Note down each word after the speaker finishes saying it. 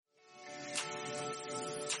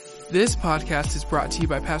This podcast is brought to you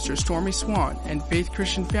by Pastor Stormy Swann and Faith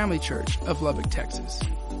Christian Family Church of Lubbock, Texas.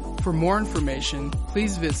 For more information,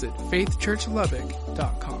 please visit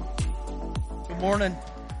faithchurchlubbock.com. Good morning.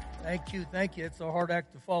 Thank you. It's a hard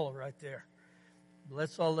act to follow right there.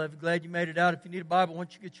 Bless all of you. Glad you made it out. If you need a Bible, why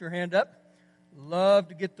don't you get your hand up? Love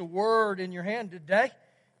to get the Word in your hand today.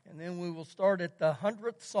 And then we will start at the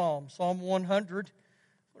 100th Psalm, Psalm 100.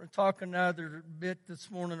 We're talking another bit this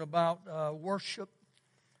morning about worship.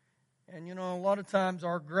 And, you know, a lot of times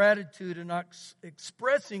our gratitude and not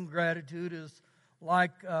expressing gratitude is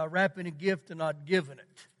like wrapping a gift and not giving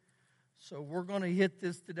it. So we're going to hit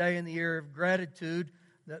this today in the area of gratitude.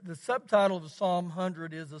 The subtitle of Psalm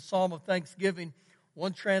 100 is a psalm of thanksgiving.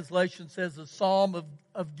 One translation says a psalm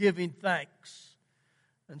of giving thanks.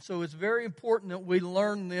 And so it's very important that we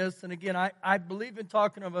learn this. And again, I believe in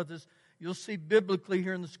talking about this. You'll see biblically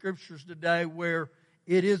here in the Scriptures today where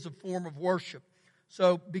it is a form of worship.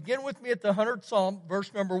 So begin with me at the 100th Psalm,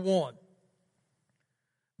 verse number 1.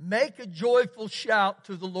 Make a joyful shout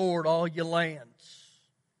to the Lord, all ye lands.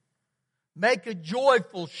 Make a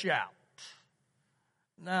joyful shout.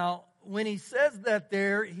 Now, when he says that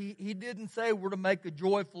there, he didn't say we're to make a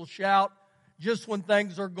joyful shout just when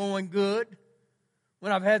things are going good.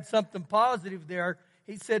 When I've had something positive there,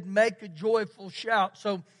 he said make a joyful shout.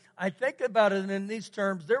 So I think about it in these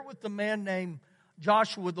terms. There was a man named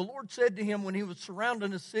Joshua. The Lord said to him when he was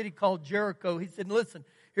surrounding a city called Jericho, he said, listen,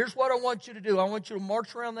 here's what I want you to do. I want you to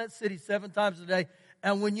march around that city 7 times a day.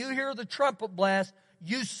 And when you hear the trumpet blast,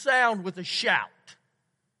 you sound with a shout.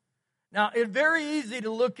 Now, it's very easy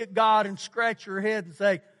to look at God and scratch your head and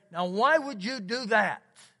say, now why would you do that?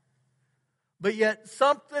 But yet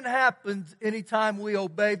something happens anytime we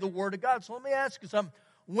obey the Word of God. So let me ask you something.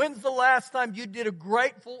 When's the last time you did a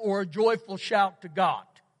grateful or a joyful shout to God?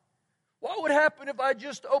 What would happen if I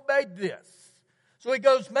just obeyed this? So he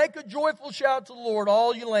goes, make a joyful shout to the Lord,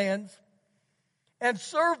 all you lands, and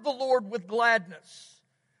serve the Lord with gladness.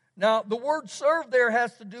 Now, the word serve there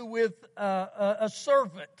has to do with a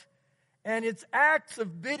servant. And it's acts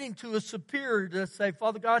of bidding to a superior to say,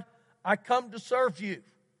 Father God, I come to serve you.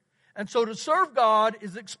 And so to serve God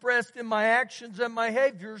is expressed in my actions and my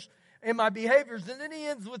behaviors. And then he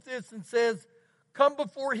ends with this and says, come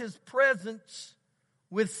before his presence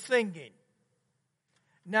with singing.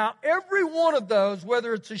 Now, every one of those,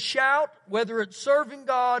 whether it's a shout, whether it's serving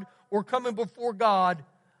God or coming before God,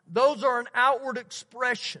 those are an outward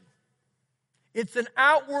expression. It's an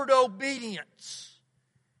outward obedience.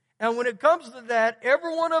 And when it comes to that,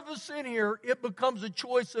 every one of us in here, it becomes a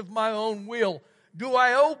choice of my own will. Do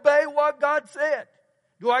I obey what God said?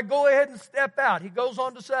 Do I go ahead and step out? He goes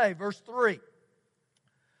on to say, verse 3,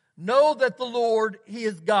 know that the Lord, He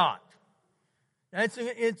is God. Now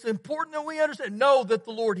it's important that we understand, know that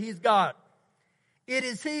the Lord, He's God. It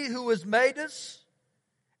is He who has made us,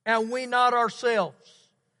 and we not ourselves.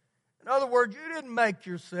 In other words, you didn't make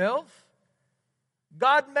yourself.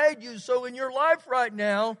 God made you. So in your life right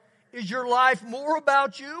now, is your life more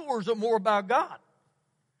about you or is it more about God?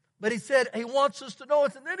 But he said he wants us to know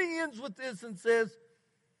it. And then he ends with this and says,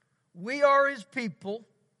 we are his people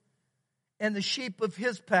and the sheep of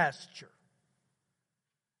his pasture.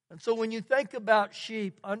 And so when you think about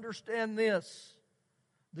sheep, understand this.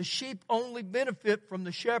 The sheep only benefit from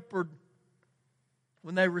the shepherd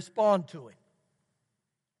when they respond to him,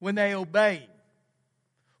 when they obey him,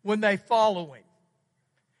 when they follow him.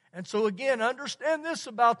 And so again, understand this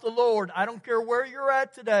about the Lord. I don't care where you're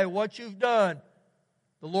at today, what you've done.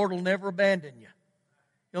 The Lord will never abandon you.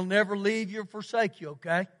 He'll never leave you or forsake you,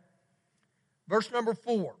 okay? Verse number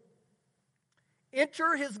 4.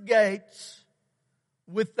 Enter his gates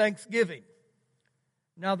with thanksgiving.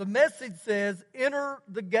 Now the Message says, enter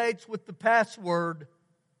the gates with the password,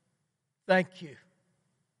 thank you.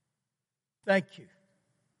 Thank you.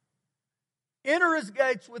 Enter his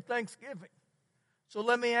gates with thanksgiving. So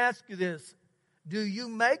let me ask you this. Do you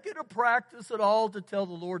make it a practice at all to tell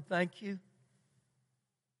the Lord thank you?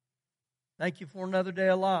 Thank you for another day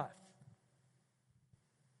of life.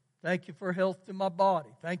 Thank you for health in my body.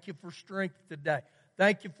 Thank you for strength today.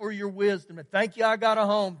 Thank you for your wisdom. And thank you I got a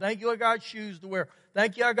home. Thank you I got shoes to wear.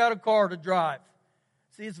 Thank you I got a car to drive.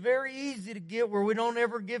 See, it's very easy to get where we don't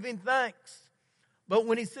ever give him thanks. But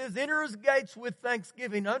when he says enter his gates with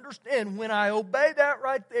thanksgiving, understand when I obey that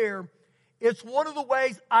right there, it's one of the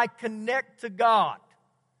ways I connect to God.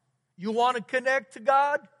 You want to connect to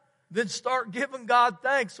God? Then start giving God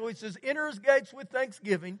thanks. So he says, enter his gates with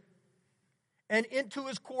thanksgiving and into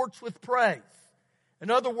his courts with praise. In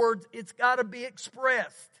other words, it's got to be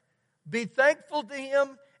expressed. Be thankful to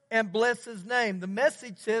him and bless his name. The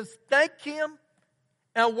Message says, thank him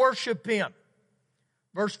and worship him.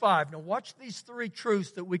 Verse 5. Now watch these three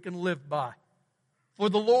truths that we can live by. For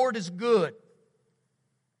the Lord is good.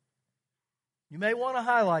 You may want to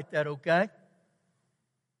highlight that, okay?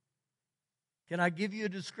 Can I give you a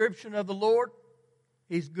description of the Lord?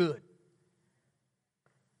 He's good.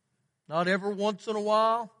 Not every once in a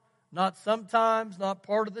while, not sometimes, not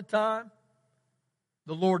part of the time.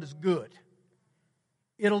 The Lord is good.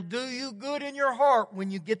 It'll do you good in your heart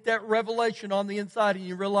when you get that revelation on the inside and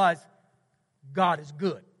you realize God is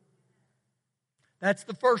good. That's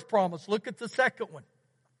the first promise. Look at the second one.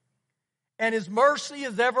 And His mercy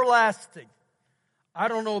is everlasting. I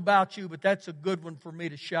don't know about you, but that's a good one for me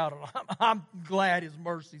to shout on. I'm glad His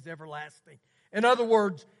mercy is everlasting. In other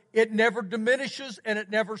words, it never diminishes and it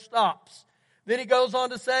never stops. Then He goes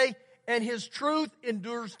on to say, and His truth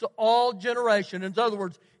endures to all generations. In other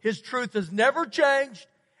words, His truth has never changed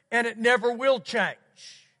and it never will change.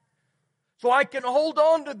 So I can hold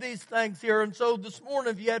on to these things here. And so this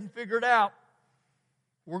morning, if you hadn't figured out,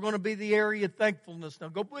 we're going to be the area of thankfulness. Now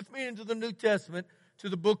go with me into the New Testament to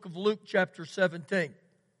the book of Luke chapter 17.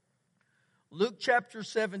 Luke chapter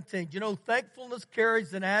 17. You know, thankfulness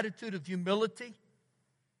carries an attitude of humility.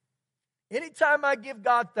 Anytime I give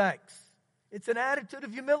God thanks, it's an attitude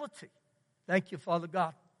of humility. Thank you, Father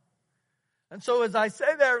God. And so as I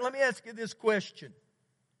say that, let me ask you this question.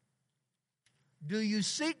 Do you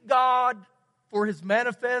seek God for His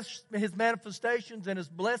manifestations and His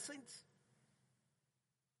blessings?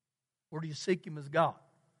 Or do you seek Him as God?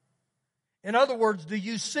 In other words, do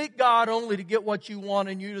you seek God only to get what you want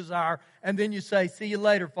and you desire, and then you say, see you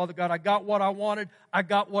later, Father God, I got what I wanted, I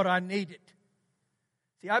got what I needed.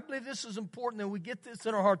 See, I believe this is important that we get this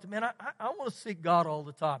in our heart. Man, I want to seek God all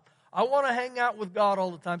the time. I want to hang out with God all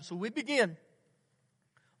the time. So we begin.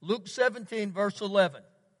 Luke 17, verse 11.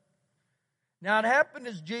 Now it happened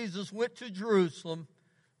as Jesus went to Jerusalem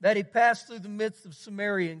that He passed through the midst of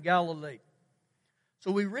Samaria and Galilee.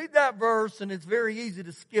 So we read that verse, and it's very easy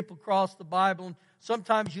to skip across the Bible. And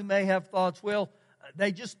sometimes you may have thoughts, well,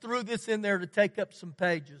 they just threw this in there to take up some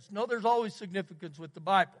pages. No, there's always significance with the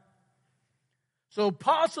Bible. So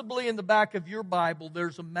possibly in the back of your Bible,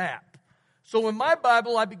 there's a map. So in my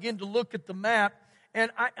Bible, I begin to look at the map, and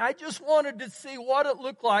I just wanted to see what it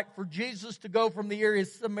looked like for Jesus to go from the area of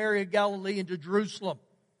Samaria, Galilee, into Jerusalem.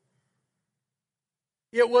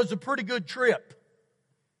 It was a pretty good trip.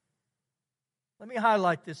 Let me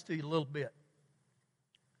highlight this to you a little bit.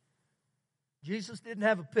 Jesus didn't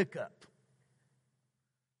have a pickup.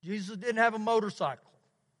 Jesus didn't have a motorcycle.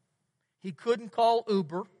 He couldn't call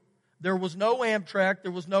Uber. There was no Amtrak.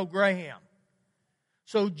 There was no Greyhound.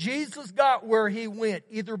 So Jesus got where He went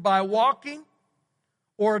either by walking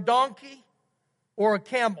or a donkey or a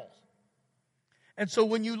camel. And so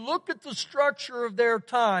when you look at the structure of their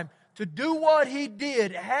time, to do what He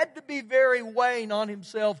did had to be very weighing on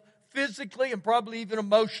Himself physically and probably even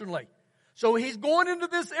emotionally. So He's going into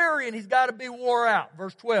this area and He's got to be wore out.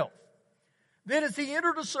 Verse 12. Then as He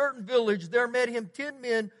entered a certain village, there met Him 10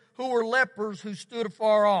 men who were lepers who stood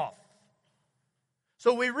afar off.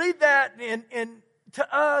 So we read that and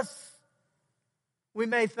to us, we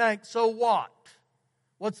may think, so what?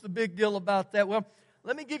 What's the big deal about that? Well,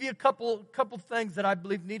 let me give you a couple things that I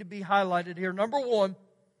believe need to be highlighted here. Number one,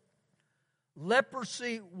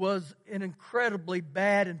 leprosy was an incredibly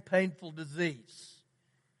bad and painful disease.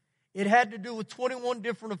 It had to do with 21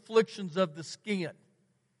 different afflictions of the skin.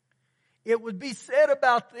 It would be said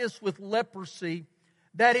about this with leprosy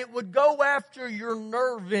that it would go after your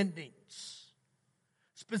nerve endings.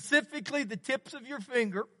 Specifically the tips of your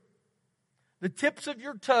finger, the tips of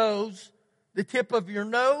your toes, the tip of your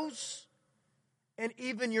nose, and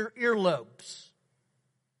even your earlobes.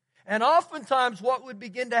 And oftentimes what would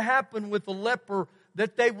begin to happen with a leper,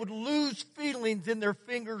 that they would lose feelings in their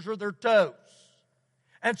fingers or their toes.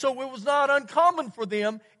 And so it was not uncommon for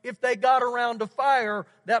them, if they got around a fire,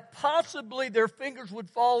 that possibly their fingers would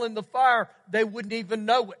fall in the fire. They wouldn't even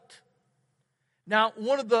know it. Now,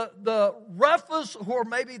 one of the roughest or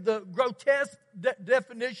maybe the grotesque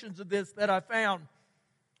definitions of this that I found,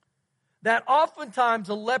 that oftentimes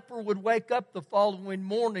a leper would wake up the following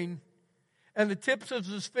morning and the tips of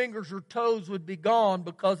his fingers or toes would be gone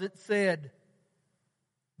because it said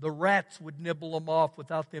the rats would nibble them off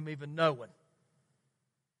without them even knowing.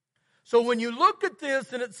 So when you look at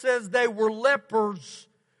this and it says they were lepers,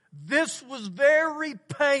 this was very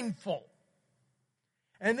painful.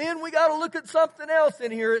 And then we got to look at something else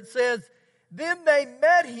in here. It says, then they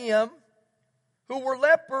met Him who were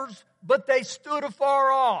lepers, but they stood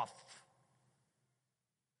afar off.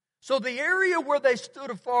 So the area where they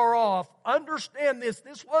stood afar off, understand this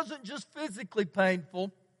wasn't just physically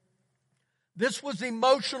painful. This was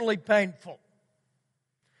emotionally painful.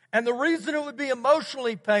 And the reason it would be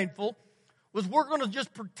emotionally painful was we're going to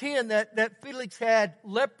just pretend that Felix had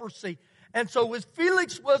leprosy. And so as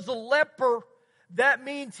Felix was a leper, that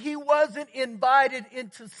means he wasn't invited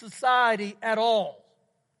into society at all.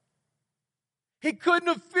 He couldn't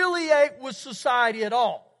affiliate with society at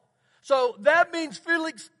all. So that means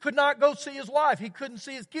Felix could not go see his wife. He couldn't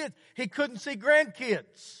see his kids. He couldn't see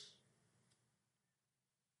grandkids.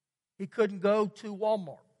 He couldn't go to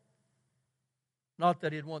Walmart. Not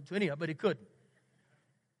that he'd want to anyhow, but he couldn't.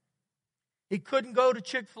 He couldn't go to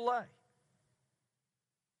Chick-fil-A.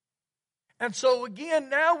 And so again,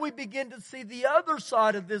 now we begin to see the other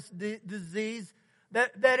side of this disease,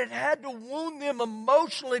 that it had to wound them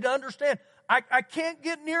emotionally to understand, I can't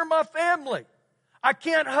get near my family. I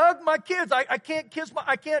can't hug my kids. I can't kiss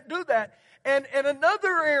I can't do that. And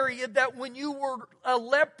another area that when you were a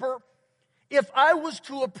leper, if I was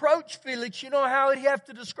to approach Felix, you know how he'd have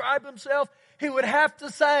to describe himself? He would have to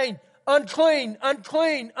say, unclean,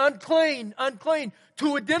 unclean, unclean, unclean,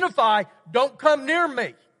 to identify, don't come near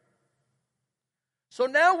me. So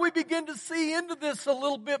now we begin to see into this a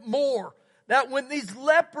little bit more, that when these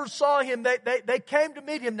lepers saw him, they came to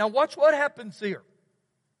meet him. Now watch what happens here.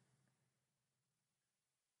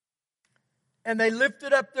 And they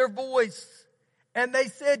lifted up their voice, and they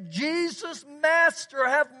said, Jesus, Master,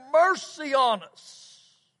 have mercy on us.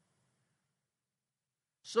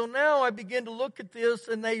 So now I begin to look at this,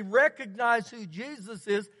 and they recognize who Jesus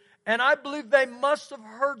is, and I believe they must have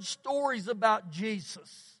heard stories about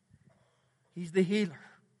Jesus. He's the healer.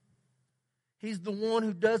 He's the one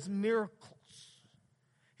who does miracles.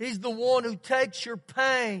 He's the one who takes your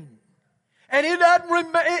pain. And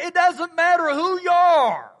it doesn't matter who you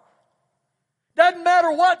are. Doesn't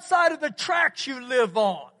matter what side of the tracks you live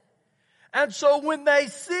on. And so when they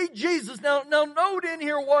see Jesus, now note in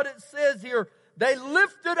here what it says here. They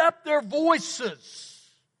lifted up their voices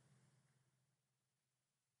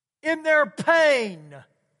in their pain.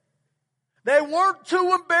 They weren't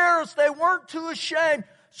too embarrassed. They weren't too ashamed.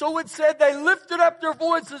 So it said they lifted up their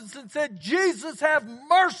voices and said, Jesus, have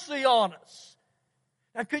mercy on us.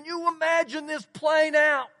 Now can you imagine this playing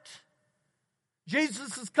out?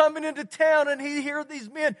 Jesus is coming into town and he hears these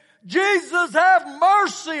men, Jesus, have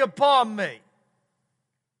mercy upon me.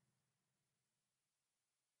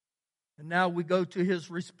 And now we go to his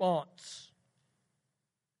response.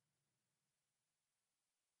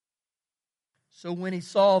 So when he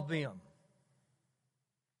saw them,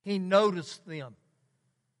 he noticed them.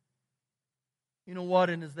 You know what?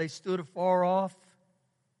 And as they stood afar off,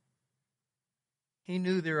 he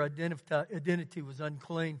knew their identity was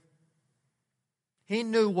unclean. He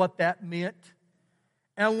knew what that meant.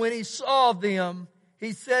 And when he saw them,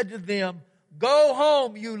 he said to them, go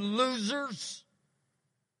home, you losers.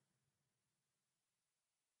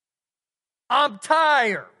 I'm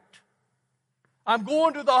tired. I'm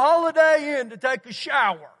going to the Holiday Inn to take a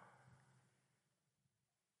shower.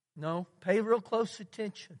 No, pay real close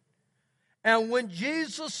attention. And when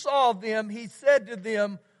Jesus saw them, he said to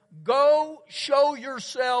them, go show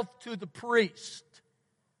yourself to the priest.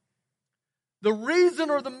 The reason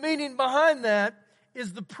or the meaning behind that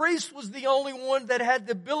is the priest was the only one that had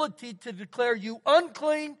the ability to declare you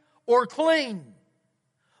unclean or clean.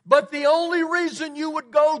 But the only reason you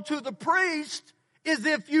would go to the priest is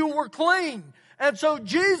if you were clean. And so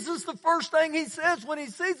Jesus, the first thing he says when he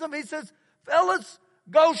sees them, he says, fellas,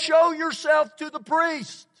 go show yourself to the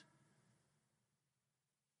priest.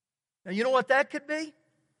 Now you know what that could be?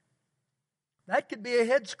 That could be a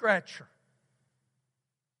head scratcher.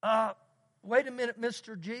 Wait a minute,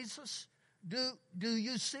 Mr. Jesus. Do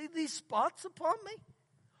you see these spots upon me?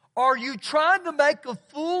 Are you trying to make a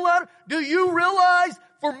fool out of me? Do you realize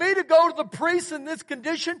for me to go to the priest in this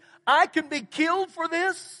condition, I can be killed for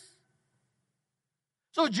this?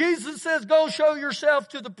 So Jesus says, go show yourself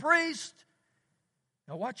to the priest.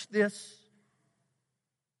 Now watch this.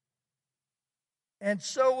 And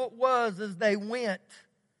so it was as they went,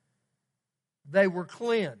 they were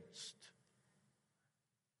cleansed.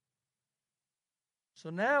 So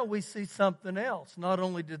now we see something else. Not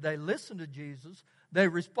only did they listen to Jesus, they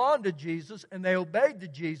responded to Jesus and they obeyed to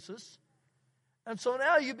Jesus. And so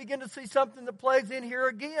now you begin to see something that plays in here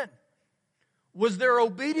again. Was their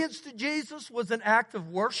obedience to Jesus was an act of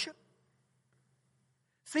worship?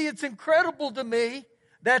 See, it's incredible to me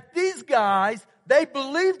that these guys, they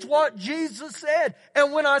believed what Jesus said.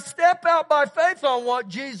 And when I step out by faith on what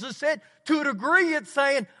Jesus said, to a degree it's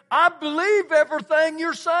saying, I believe everything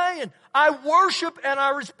you're saying. I worship and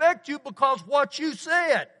I respect you because what you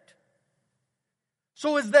said.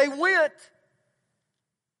 So as they went,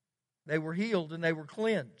 they were healed and they were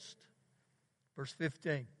cleansed. Verse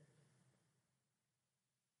 15.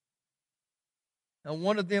 And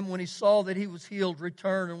one of them, when he saw that he was healed,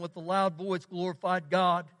 returned and with a loud voice glorified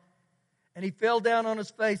God. And he fell down on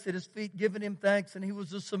his face at his feet, giving him thanks, and he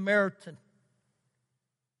was a Samaritan.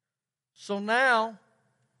 So now,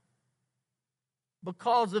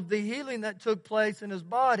 because of the healing that took place in his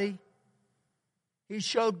body, he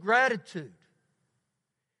showed gratitude.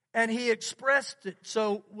 And he expressed it.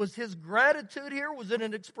 So was his gratitude here? Was it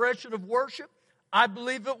an expression of worship? I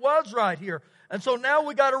believe it was right here. And so now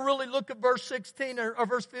we got to really look at verse 16 or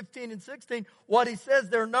verse 15 and 16. What he says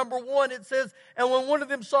there. Number one, it says, and when one of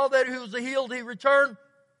them saw that he was healed, he returned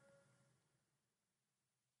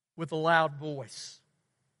with a loud voice.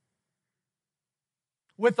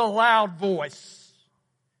 With a loud voice.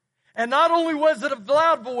 And not only was it a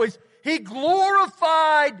loud voice, he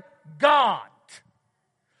glorified God.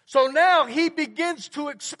 So now he begins to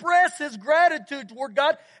express his gratitude toward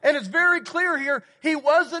God. And it's very clear here, he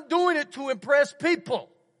wasn't doing it to impress people.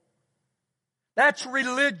 That's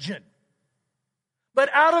religion. But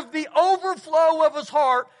out of the overflow of his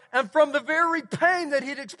heart and from the very pain that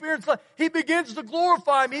he'd experienced, he begins to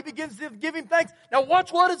glorify him. He begins to give him thanks. Now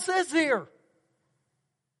watch what it says here.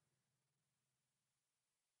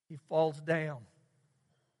 He falls down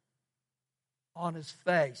on his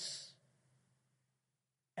face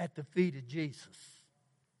at the feet of Jesus.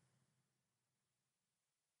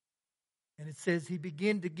 And it says he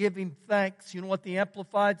began to give him thanks. You know what the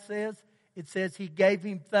Amplified says? It says he gave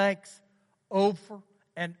him thanks over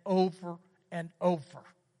and over and over.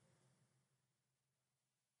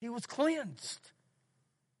 He was cleansed.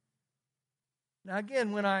 Now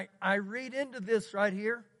again, when I read into this right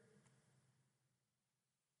here,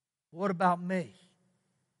 what about me?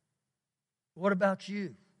 What about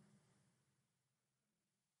you?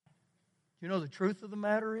 You know the truth of the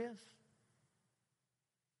matter is,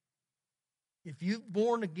 if you've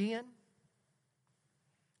born again,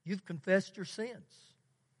 you've confessed your sins.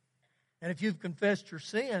 And if you've confessed your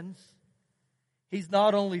sins, He's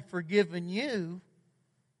not only forgiven you,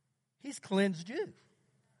 He's cleansed you.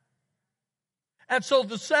 And so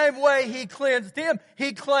the same way He cleansed him,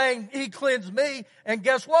 He cleansed me. And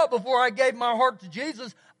guess what? Before I gave my heart to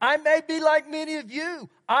Jesus, I may be like many of you.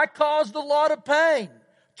 I caused a lot of pain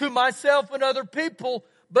to myself and other people.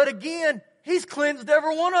 But again, He's cleansed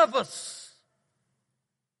every one of us.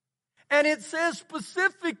 And it says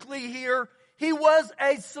specifically here, he was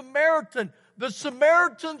a Samaritan. The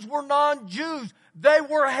Samaritans were non-Jews. They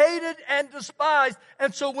were hated and despised.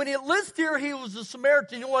 And so when it lists here he was a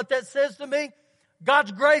Samaritan, you know what that says to me?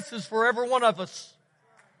 God's grace is for every one of us.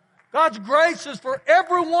 God's grace is for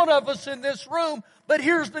every one of us in this room. But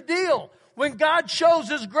here's the deal. When God shows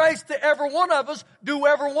His grace to every one of us, do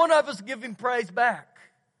every one of us give Him praise back?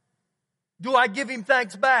 Do I give Him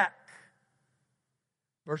thanks back?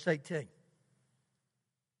 Verse 18.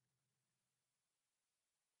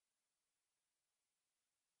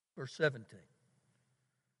 Verse 17.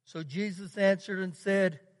 So Jesus answered and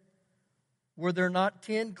said, were there not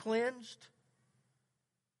 10 cleansed?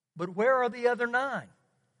 But where are the other 9?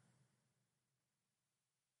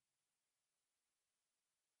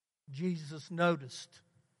 Jesus noticed.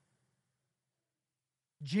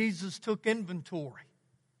 Jesus took inventory.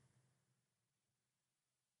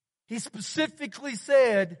 He specifically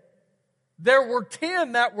said there were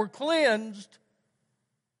 10 that were cleansed,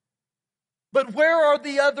 but where are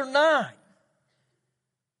the other 9?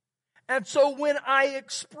 And so when I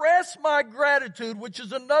express my gratitude, which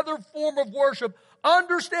is another form of worship,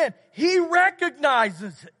 understand, He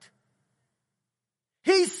recognizes it.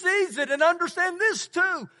 He sees it, and understand this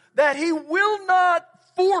too, that He will not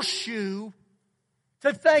force you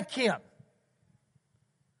to thank Him.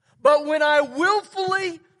 But when I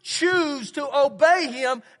willfully choose to obey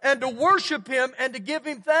Him and to worship Him and to give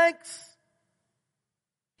Him thanks,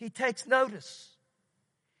 He takes notice.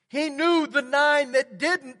 He knew the 9 that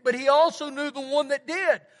didn't, but He also knew the one that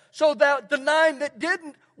did. So that the 9 that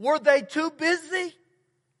didn't, were they too busy?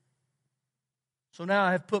 So now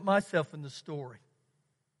I have put myself in the story.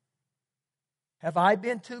 Have I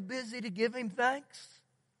been too busy to give Him thanks?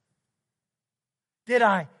 Did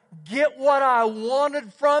I get what I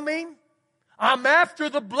wanted from Him? I'm after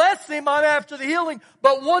the blessing, I'm after the healing.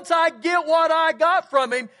 But once I get what I got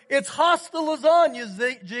from Him, it's hostile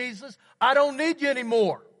lasagna, Jesus. I don't need you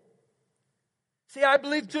anymore. See, I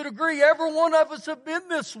believe to a degree every one of us have been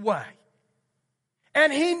this way.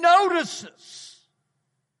 And He notices.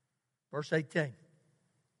 Verse 18.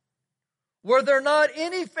 Were there not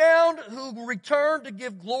any found who returned to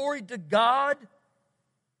give glory to God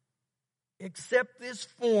except this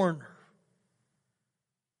foreigner?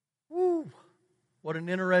 Woo! What an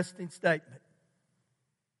interesting statement.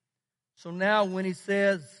 So now when He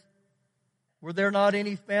says, Were there not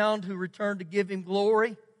any found who returned to give Him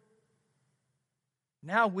glory?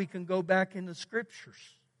 Now we can go back in the Scriptures.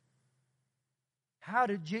 How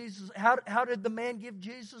did the man give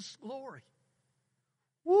Jesus glory?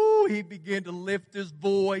 Woo, he began to lift his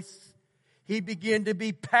voice. He began to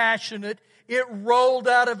be passionate. It rolled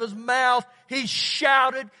out of his mouth. He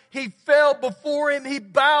shouted. He fell before Him. He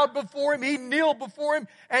bowed before Him. He kneeled before Him.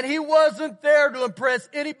 And he wasn't there to impress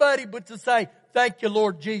anybody but to say, "Thank you,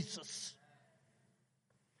 Lord Jesus."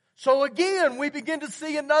 So again, we begin to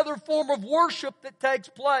see another form of worship that takes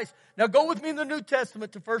place. Now go with me in the New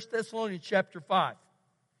Testament to 1 Thessalonians chapter 5.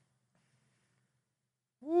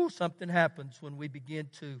 Woo, something happens when we begin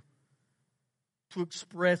to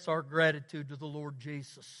express our gratitude to the Lord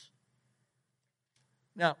Jesus.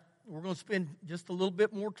 Now, we're going to spend just a little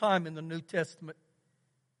bit more time in the New Testament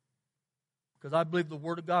because I believe the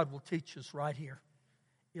Word of God will teach us right here.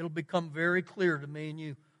 It'll become very clear to me and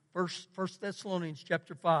you. 1 Thessalonians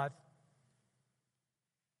chapter 5,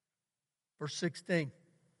 verse 16.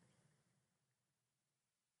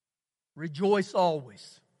 Rejoice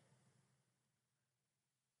always.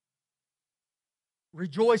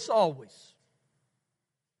 Rejoice always.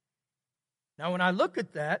 Now, when I look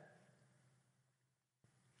at that,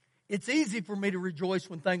 it's easy for me to rejoice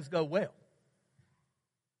when things go well.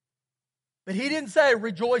 But he didn't say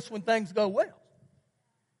rejoice when things go well.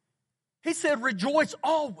 He said rejoice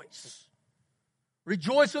always.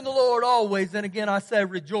 Rejoice in the Lord always. And again, I say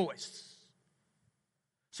rejoice.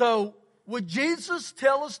 So, would Jesus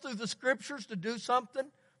tell us through the Scriptures to do something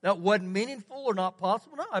that wasn't meaningful or not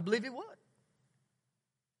possible? No, I believe He would.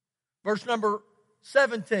 Verse number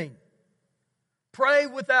 17. Pray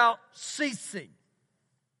without ceasing.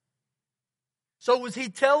 So was He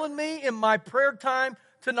telling me in my prayer time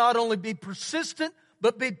to not only be persistent,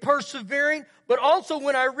 but be persevering? But also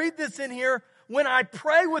when I read this in here, when I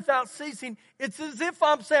pray without ceasing, it's as if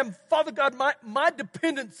I'm saying, Father God, my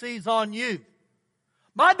dependency is on You.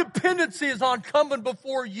 My dependency is on coming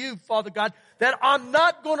before You, Father God, that I'm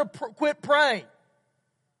not going to quit praying.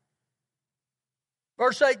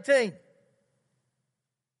 Verse 18.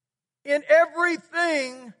 In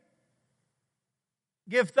everything,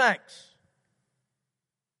 give thanks.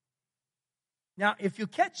 Now, if you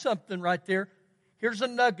catch something right there, here's a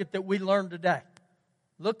nugget that we learned today.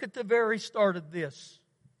 Look at the very start of this.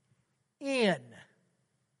 In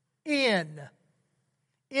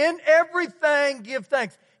everything, give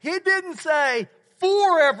thanks. He didn't say,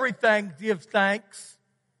 for everything, give thanks.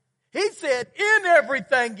 He said, in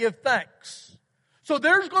everything, give thanks. So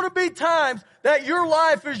there's going to be times that your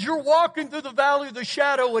life, as you're walking through the valley of the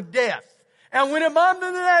shadow of death, and when I'm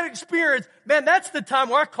in that experience, man, that's the time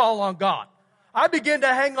where I call on God. I begin to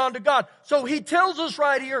hang on to God. So He tells us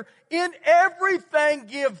right here, in everything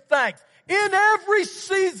give thanks. In every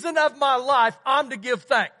season of my life, I'm to give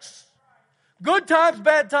thanks. Good times,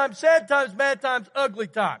 bad times, sad times, bad times, ugly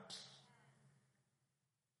times.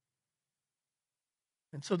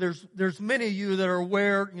 And so there's many of you that are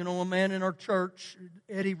aware, a man in our church,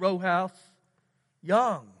 Eddie Rowhouse,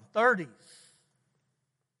 young, 30s.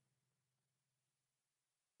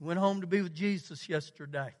 Went home to be with Jesus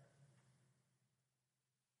yesterday.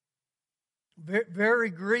 Very, very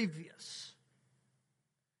grievous.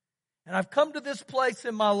 And I've come to this place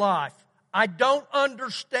in my life. I don't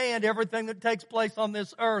understand everything that takes place on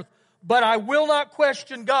this earth, but I will not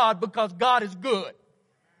question God because God is good.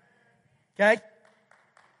 Okay?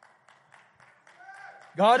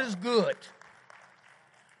 God is good.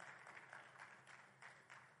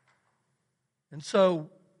 And so,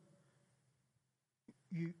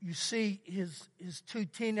 you see his two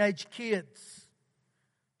teenage kids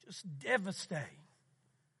just devastating.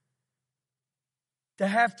 To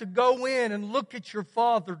have to go in and look at your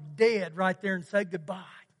father dead right there and say goodbye.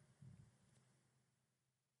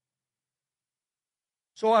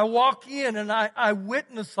 So I walk in and I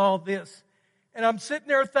witness all this. And I'm sitting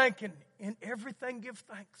there thinking, in everything give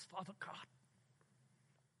thanks, Father God.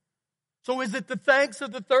 So is it the thanks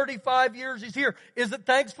of the 35 years He's here? Is it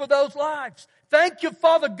thanks for those lives? Thank you,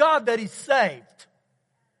 Father God, that He's saved.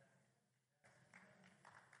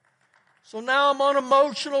 So now I'm on an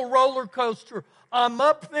emotional roller coaster. I'm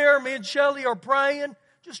up there, me and Shelley are praying,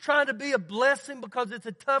 just trying to be a blessing because it's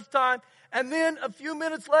a tough time. And then a few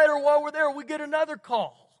minutes later, while we're there, we get another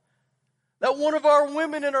call. That one of our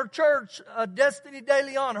women in our church, Destiny De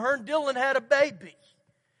Leon, her and Dylan had a baby.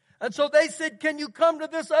 And so they said, can you come to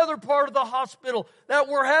this other part of the hospital that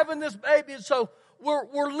we're having this baby? And so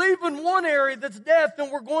we're leaving one area that's death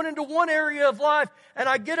and we're going into one area of life. And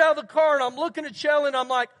I get out of the car and I'm looking at Shelley and I'm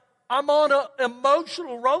like, I'm on an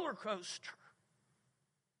emotional roller coaster.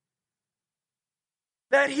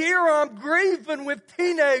 That here I'm grieving with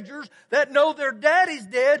teenagers that know their daddy's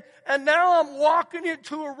dead, and now I'm walking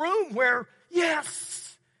into a room where,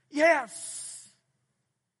 yes.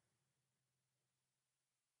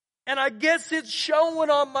 And I guess it's showing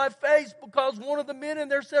on my face because one of the men in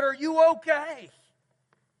there said, "Are you okay?"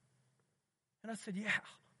 And I said, "Yeah."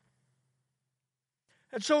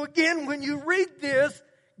 And so again, when you read this,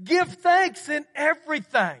 give thanks in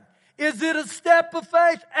everything. Is it a step of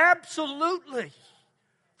faith? Absolutely.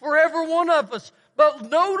 For every one of us. But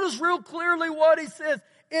notice real clearly what he says.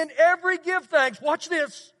 In every give thanks. Watch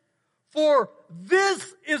this. For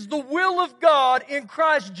this is the will of God in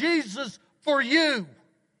Christ Jesus for you.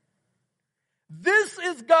 This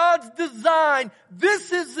is God's design.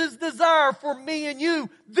 This is His desire for me and you.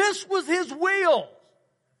 This was His will.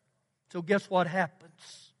 So guess what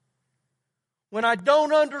happens? When I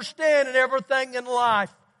don't understand everything in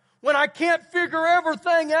life, when I can't figure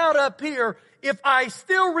everything out up here, if I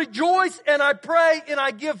still rejoice and I pray and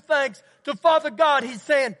I give thanks to Father God, He's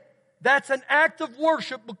saying, that's an act of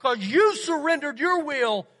worship because you surrendered your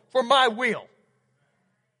will for my will.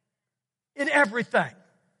 In everything,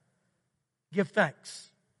 give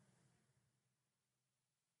thanks.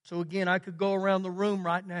 So again, I could go around the room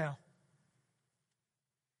right now.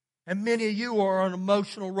 And many of you are on an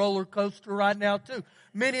emotional roller coaster right now too.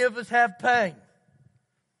 Many of us have pain.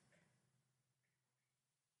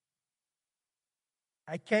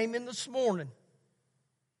 I came in this morning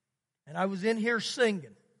and I was in here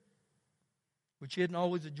singing, which isn't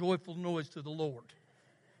always a joyful noise to the Lord.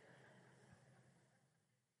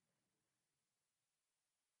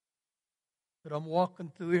 But I'm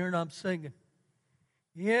walking through here and I'm singing.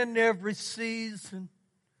 In every season,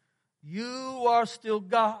 you are still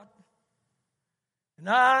God. And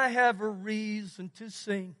I have a reason to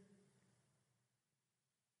sing.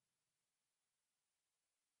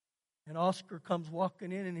 And Oscar comes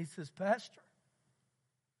walking in and he says, "Pastor,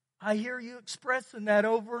 I hear you expressing that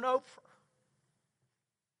over and over."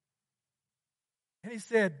 And he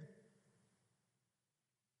said,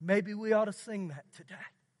 "Maybe we ought to sing that today."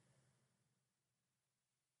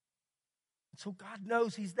 So God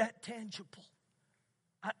knows He's that tangible.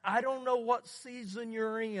 I don't know what season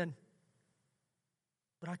you're in,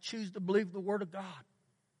 but I choose to believe the Word of God.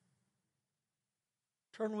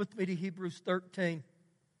 Turn with me to Hebrews 13.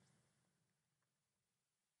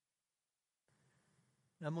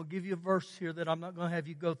 And I'm going to give you a verse here that I'm not going to have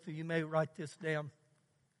you go through. You may write this down.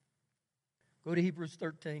 Go to Hebrews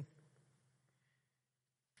 13.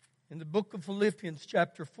 In the book of Philippians,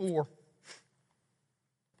 chapter 4,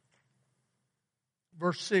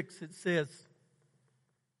 verse 6, it says,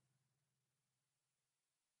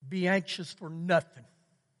 "Be anxious for nothing."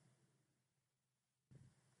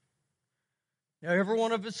 Now, every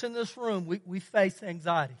one of us in this room, we face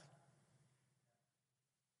anxiety.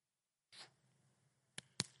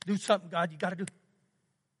 Do something, God, you got to do.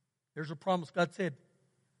 There's a promise. God said,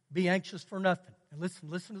 be anxious for nothing. And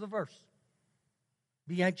listen to the verse.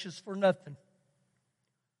 Be anxious for nothing,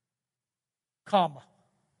 comma.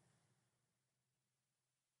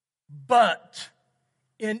 But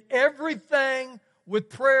in everything with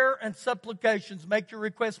prayer and supplications, make your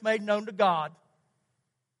requests made known to God.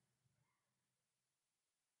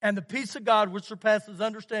 And the peace of God, which surpasses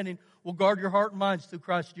understanding, will guard your heart and minds through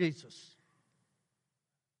Christ Jesus.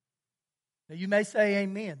 Now, you may say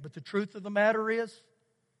amen, but the truth of the matter is,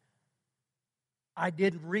 I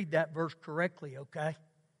didn't read that verse correctly, okay?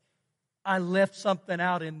 I left something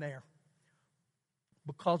out in there.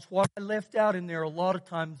 Because what I left out in there a lot of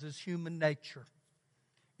times is human nature.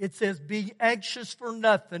 It says, be anxious for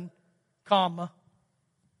nothing, comma,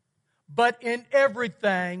 but in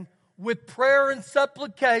everything, with prayer and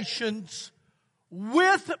supplications,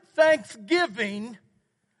 with thanksgiving,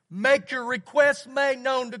 make your requests made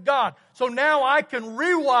known to God. So now I can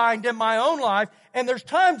rewind in my own life, and there's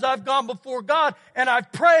times I've gone before God, and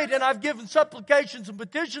I've prayed, and I've given supplications and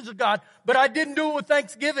petitions to God, but I didn't do it with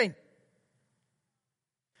thanksgiving.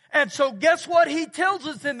 And so guess what He tells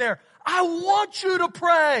us in there? I want you to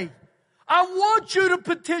pray. I want you to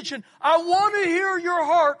petition. I want to hear your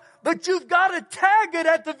heart, but you've got to tag it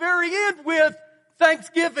at the very end with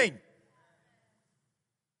thanksgiving.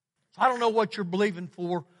 I don't know what you're believing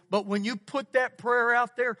for, but when you put that prayer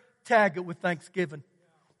out there, tag it with thanksgiving.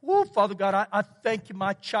 Woo, Father God, I thank you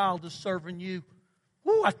my child is serving you.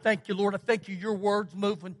 Woo, I thank you, Lord. I thank you your word's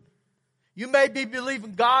moving. You may be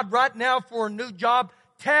believing God right now for a new job.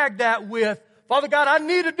 Tag that with, Father God, I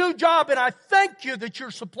need a new job and I thank you that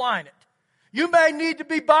you're supplying it. You may need to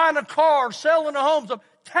be buying a car, selling a home. So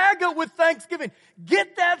tag it with thanksgiving.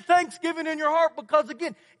 Get that thanksgiving in your heart because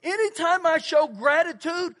again, anytime I show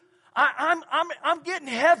gratitude, I'm getting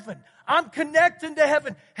heaven. I'm connecting to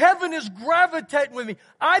heaven. Heaven is gravitating with me.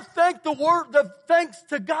 I think the thanks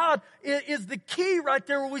to God is the key right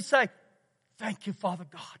there where we say, thank you, Father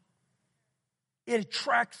God. It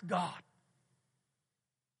attracts God.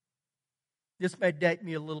 This may date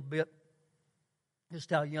me a little bit, just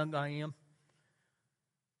how young I am.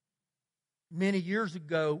 Many years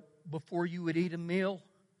ago, before you would eat a meal,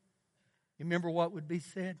 you remember what would be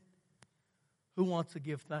said? Who wants to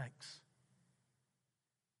give thanks?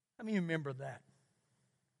 How many of you remember that?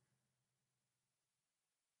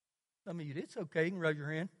 Some of you, it's okay. You can raise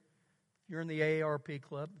your hand. If you're in the AARP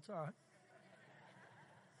club, it's all right.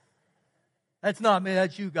 That's not me.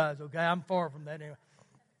 That's you guys, okay? I'm far from that anyway.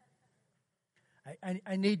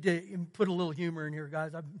 I need to put a little humor in here,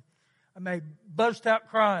 guys. I may bust out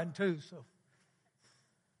crying too. So,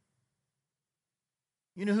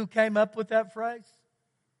 you know who came up with that phrase?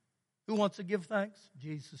 Who wants to give thanks?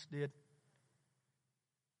 Jesus did.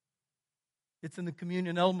 It's in the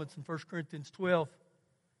communion elements in 1 Corinthians 12.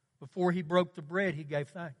 Before he broke the bread, he gave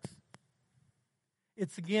thanks.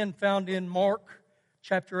 It's again found in Mark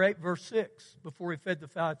chapter 8, verse 6. Before he fed the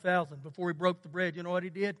 5,000, before he broke the bread, you know what he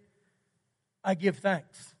did? I give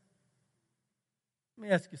thanks. Let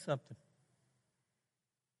me ask you something.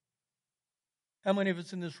 How many of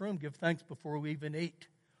us in this room give thanks before we even eat?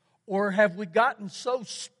 Or have we gotten so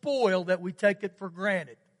spoiled that we take it for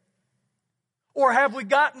granted? Or have we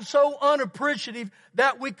gotten so unappreciative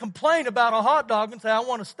that we complain about a hot dog and say, I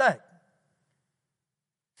want a steak?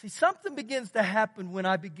 See, something begins to happen when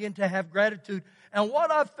I begin to have gratitude. And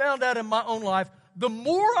what I've found out in my own life, the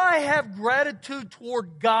more I have gratitude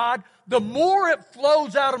toward God, the more it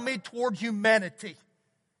flows out of me toward humanity.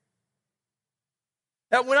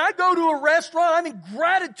 That when I go to a restaurant,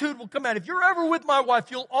 gratitude will come out. If you're ever with my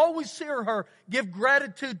wife, you'll always hear her give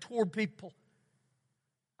gratitude toward people.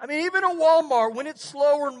 Even at Walmart, when it's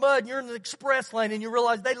slower and mud, and you're in the express lane and you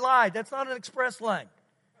realize they lied. That's not an express lane.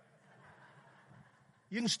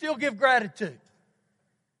 You can still give gratitude.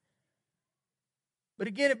 But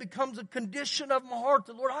again, it becomes a condition of my heart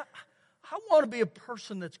that, Lord, I want to be a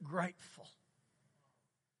person that's grateful.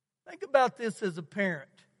 Think about this as a parent.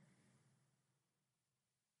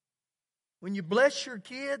 When you bless your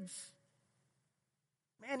kids,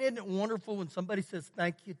 man, isn't it wonderful when somebody says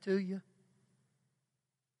thank you to you?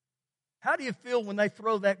 How do you feel when they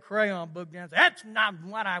throw that crayon book down and say, that's not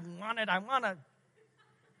what I wanted, I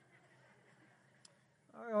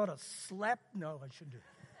ought to slap, no, I shouldn't do it.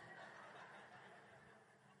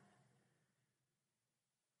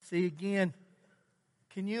 See, again,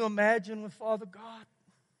 can you imagine with Father God?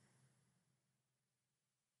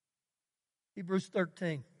 Hebrews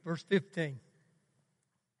 13, verse 15.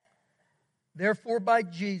 Therefore, by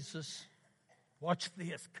Jesus, watch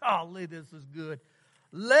this. Golly, this is good.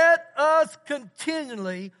 Let us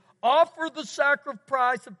continually offer the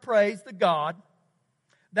sacrifice of praise to God.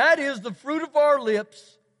 That is the fruit of our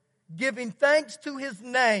lips, giving thanks to His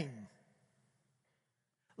name.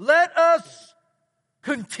 Let us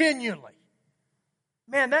continually.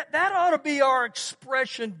 Man, that ought to be our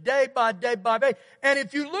expression day by day by day. And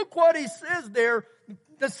if you look what he says there,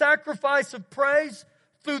 the sacrifice of praise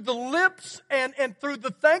through the lips and through the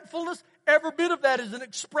thankfulness, every bit of that is an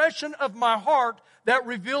expression of my heart that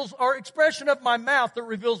reveals, or expression of my mouth that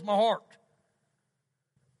reveals my heart.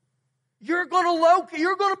 You're going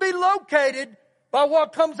to be located by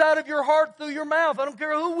what comes out of your heart through your mouth. I don't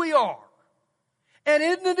care who we are. And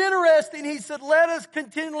isn't it interesting? He said, let us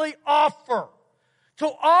continually offer.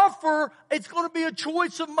 To offer, it's going to be a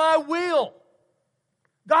choice of my will.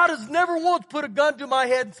 God has never once put a gun to my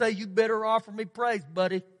head and say, you better offer me praise,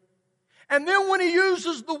 buddy. And then when he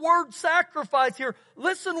uses the word sacrifice here,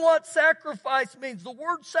 listen what sacrifice means. The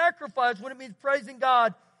word sacrifice, when it means praising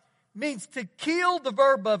God, means to kill, the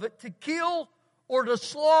verb of it, to kill or to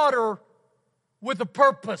slaughter with a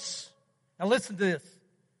purpose. Now listen to this.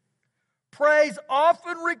 Praise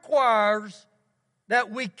often requires that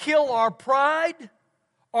we kill our pride,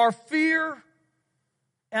 our fear,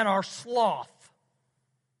 and our sloth.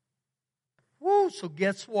 Woo, so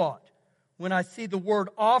guess what? When I see the word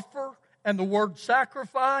offer and the word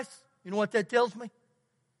sacrifice, you know what that tells me?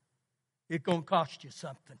 It's going to cost you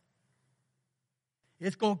something.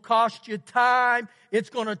 It's going to cost you time. It's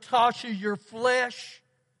going to cost you your flesh.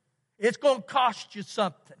 It's going to cost you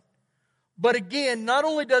something. But again, not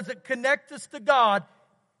only does it connect us to God,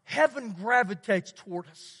 heaven gravitates toward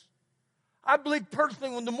us. I believe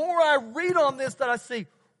personally, when the more I read on this, that I see,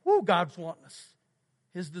 God's wanting us.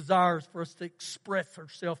 His desire is for us to express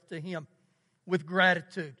ourselves to Him with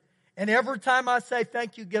gratitude. And every time I say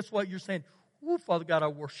thank you, guess what? You're saying, Father God, I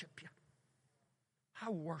worship you. I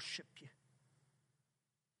worship you.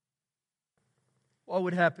 What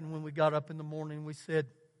would happen when we got up in the morning and we said,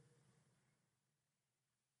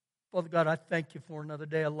 Father God, I thank you for another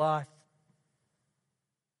day of life.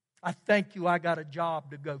 I thank you I got a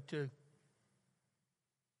job to go to.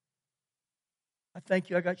 I thank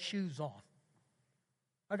you I got shoes on.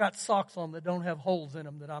 I got socks on that don't have holes in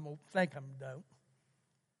them that I'm going to think them don't.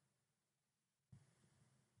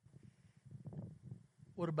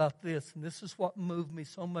 What about this? And this is what moved me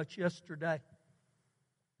so much yesterday.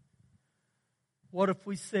 What if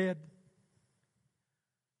we said,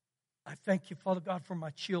 I thank you, Father God, for my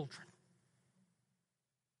children.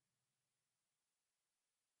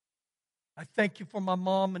 I thank you for my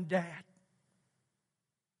mom and dad.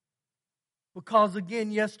 Because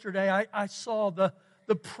again, yesterday I saw the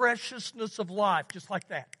preciousness of life just like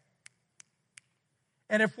that.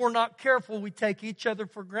 And if we're not careful, we take each other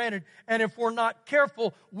for granted. And if we're not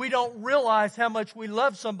careful, we don't realize how much we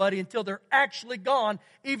love somebody until they're actually gone,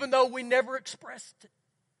 even though we never expressed it.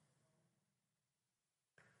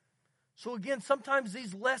 So again, sometimes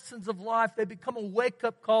these lessons of life, they become a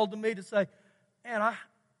wake-up call to me to say, man, I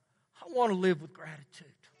want to live with gratitude.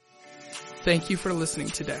 Thank you for listening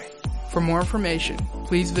today. For more information,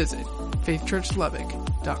 please visit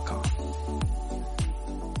faithchurchlubbock.com.